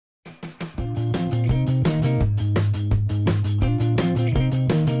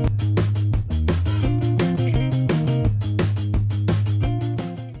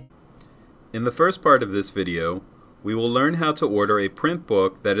In the first part of this video, we will learn how to order a print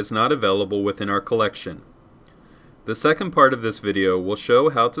book that is not available within our collection. The second part of this video will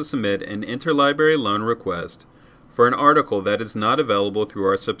show how to submit an interlibrary loan request for an article that is not available through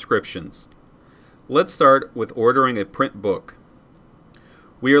our subscriptions. Let's start with ordering a print book.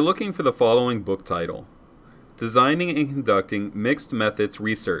 We are looking for the following book title: Designing and Conducting Mixed Methods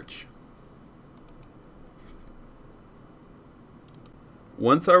Research.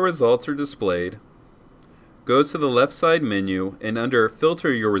 Once our results are displayed, go to the left side menu and under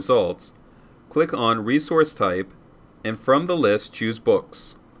Filter Your Results, click on Resource Type and from the list choose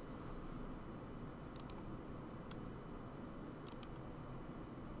Books.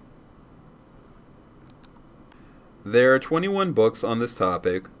 There are 21 books on this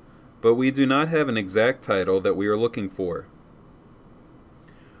topic, but we do not have an exact title that we are looking for.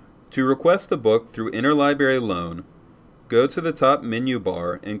 To request a book through Interlibrary Loan, go to the top menu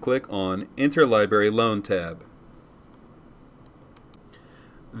bar and click on Interlibrary Loan tab.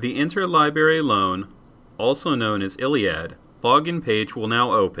 The Interlibrary Loan, also known as ILLiad, login page will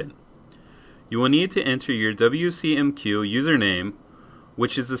now open. You will need to enter your WCM-Q username,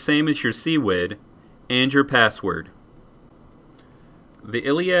 which is the same as your CWID, and your password. The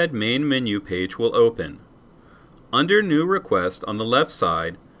ILLiad main menu page will open. Under New Request on the left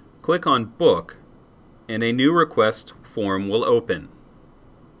side, click on Book, and a new request form will open.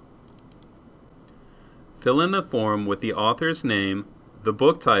 Fill in the form with the author's name, the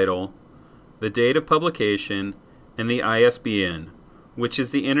book title, the date of publication, and the ISBN, which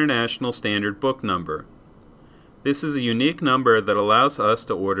is the International Standard Book Number. This is a unique number that allows us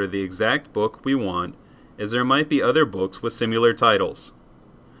to order the exact book we want, as there might be other books with similar titles.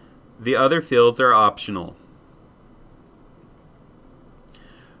 The other fields are optional.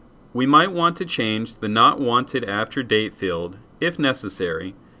 We might want to change the Not Wanted After Date field, if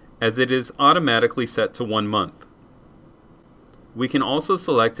necessary, as it is automatically set to 1 month. We can also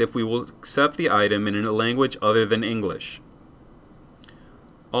select if we will accept the item in a language other than English.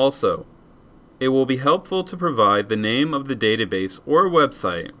 Also, it will be helpful to provide the name of the database or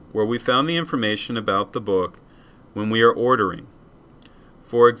website where we found the information about the book when we are ordering.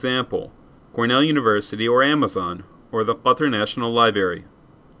 For example, Cornell University or Amazon or the Qatar National Library.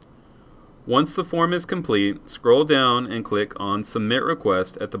 Once the form is complete, scroll down and click on Submit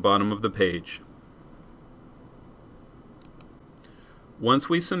Request at the bottom of the page. Once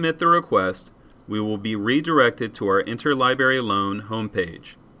we submit the request, we will be redirected to our Interlibrary Loan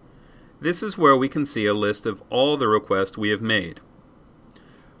homepage. This is where we can see a list of all the requests we have made.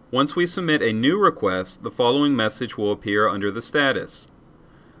 Once we submit a new request, the following message will appear under the status: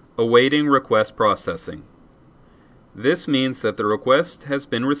 Awaiting request processing. This means that the request has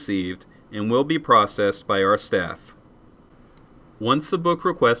been received and will be processed by our staff. Once the book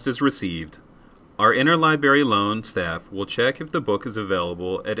request is received, our Interlibrary Loan staff will check if the book is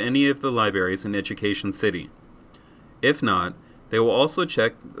available at any of the libraries in Education City. If not, they will also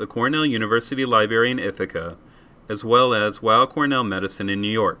check the Cornell University Library in Ithaca, as well as Weill Cornell Medicine in New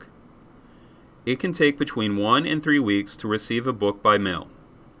York. It can take between 1 and 3 weeks to receive a book by mail.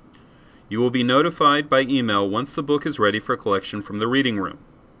 You will be notified by email once the book is ready for collection from the reading room.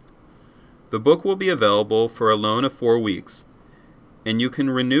 The book will be available for a loan of 4 weeks, and you can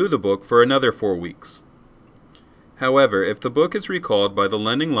renew the book for another 4 weeks. However, if the book is recalled by the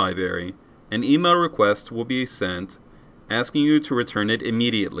lending library, an email request will be sent asking you to return it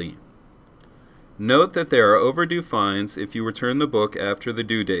immediately. Note that there are overdue fines if you return the book after the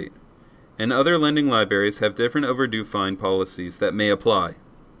due date, and other lending libraries have different overdue fine policies that may apply.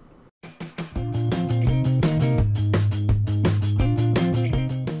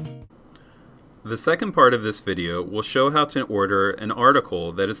 The second part of this video will show how to order an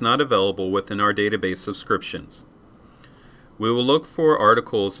article that is not available within our database subscriptions. We will look for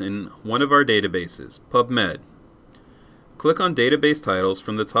articles in one of our databases, PubMed. Click on Database Titles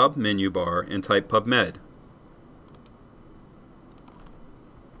from the top menu bar and type PubMed.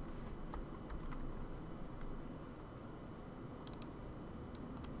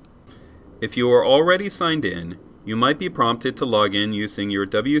 If you are already signed in, you might be prompted to log in using your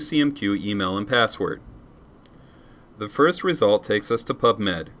WCM-Q email and password. The first result takes us to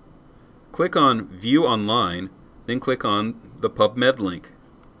PubMed. Click on View Online, then click on the PubMed link.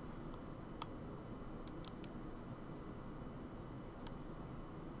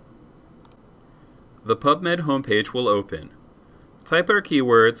 The PubMed homepage will open. Type our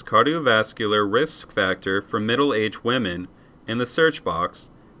keywords cardiovascular risk factor for middle-aged women in the search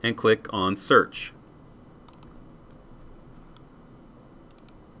box and click on Search.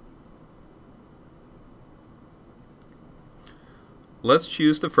 Let's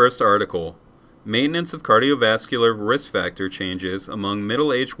choose the first article, Maintenance of cardiovascular risk factor changes among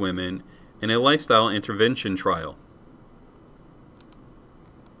middle-aged women in a lifestyle intervention trial.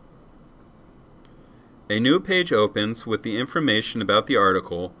 A new page opens with the information about the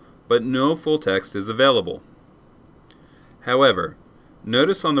article, but no full text is available. However,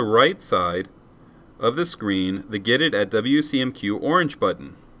 notice on the right side of the screen the Get It at WCM-Q orange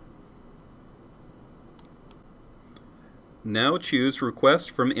button. Now choose Request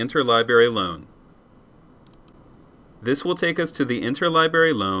from Interlibrary Loan. This will take us to the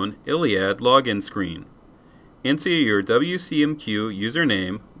Interlibrary Loan ILLiad login screen. Enter your WCM-Q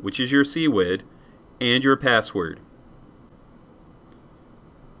username, which is your CWID, and your password.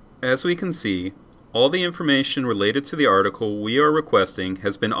 As we can see, all the information related to the article we are requesting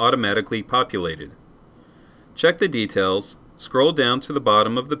has been automatically populated. Check the details, scroll down to the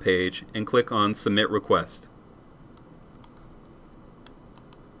bottom of the page, and click on Submit Request.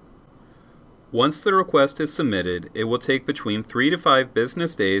 Once the request is submitted, it will take between 3 to 5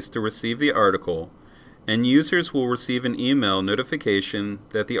 business days to receive the article, and users will receive an email notification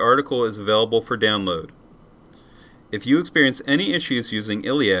that the article is available for download. If you experience any issues using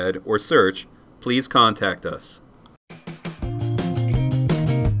ILLiad or search, please contact us.